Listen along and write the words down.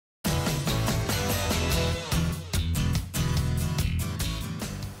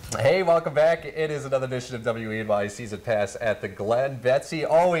Hey, welcome back. It is another edition of WENY Season Pass at the Glen. Betsy,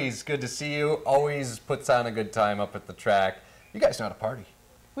 always good to see you. Always puts on a good time up at the track. You guys know how to party.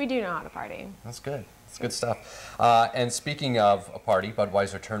 We do know how to party. That's good. That's good stuff. And speaking of a party,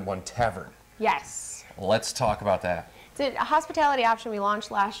 Budweiser Turn 1 Tavern. Yes. Let's talk about that. It's a hospitality option we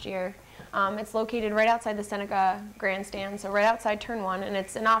launched last year. It's located right outside the Seneca Grandstand, so right outside Turn 1, and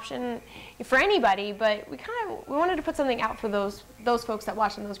it's an option for anybody, but we wanted to put something out for those folks that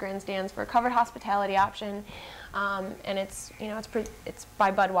watch in those grandstands for a covered hospitality option, and it's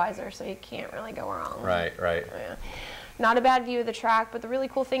by Budweiser, so you can't really go wrong. Right, right. Yeah. Not a bad view of the track, but the really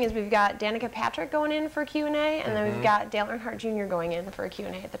cool thing is we've got Danica Patrick going in for a Q&A, and then we've got Dale Earnhardt Jr. going in for a Q&A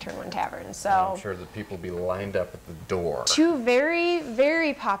at the Turn 1 Tavern. So I'm sure that people will be lined up at the door. Two very,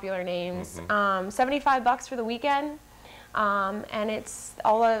 very popular names. $75 for the weekend, and it's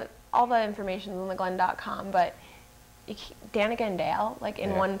all the information is on theglen.com. But Danica and Dale, like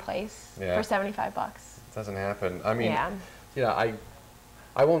in one place for $75. It doesn't happen. I mean, I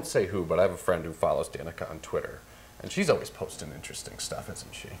won't say who, but I have a friend who follows Danica on Twitter. And she's always posting interesting stuff,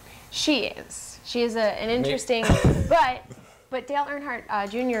 isn't she? She is. She is an interesting, but Dale Earnhardt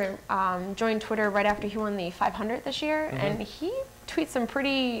Jr. Joined Twitter right after he won the 500 this year, and he tweets some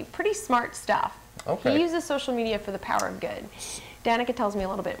pretty smart stuff. Okay. He uses social media for the power of good. Danica tells me a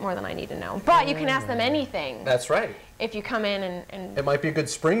little bit more than I need to know, but you can ask them anything. That's right. If you come in and it might be a good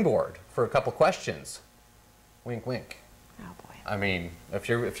springboard for a couple questions. Wink, wink. Oh boy. I mean, if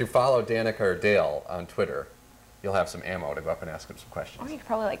you follow Danica or Dale on Twitter, you'll have some ammo to go up and ask them some questions. Or you could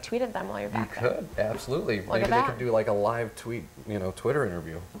probably like tweet at them while you're back there. You could, absolutely. Look Maybe at they that. could do like a live tweet, Twitter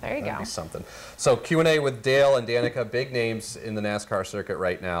interview. There you That'd go. be something. So Q&A with Dale and Danica, big names in the NASCAR circuit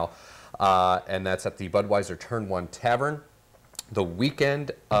right now. And that's at the Budweiser Turn 1 Tavern, the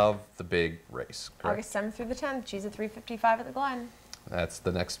weekend of the big race, correct? August 7th through the 10th, she's at 3:55 at the Glen. That's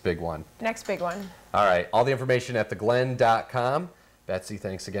the next big one. Next big one. All right, all the information at theglen.com. Betsy,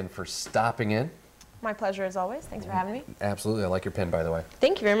 thanks again for stopping in. My pleasure as always. Thanks for having me. Absolutely. I like your pen, by the way.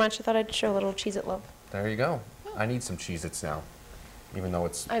 Thank you very much. I thought I'd show a little Cheez-It love. There you go. I need some Cheez-Its now, even though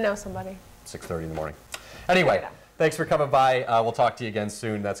it's... I know somebody. 6:30 in the morning. Anyway, thanks for coming by. We'll talk to you again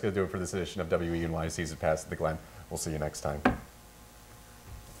soon. That's going to do it for this edition of WENY Season Pass at the Glen. We'll see you next time.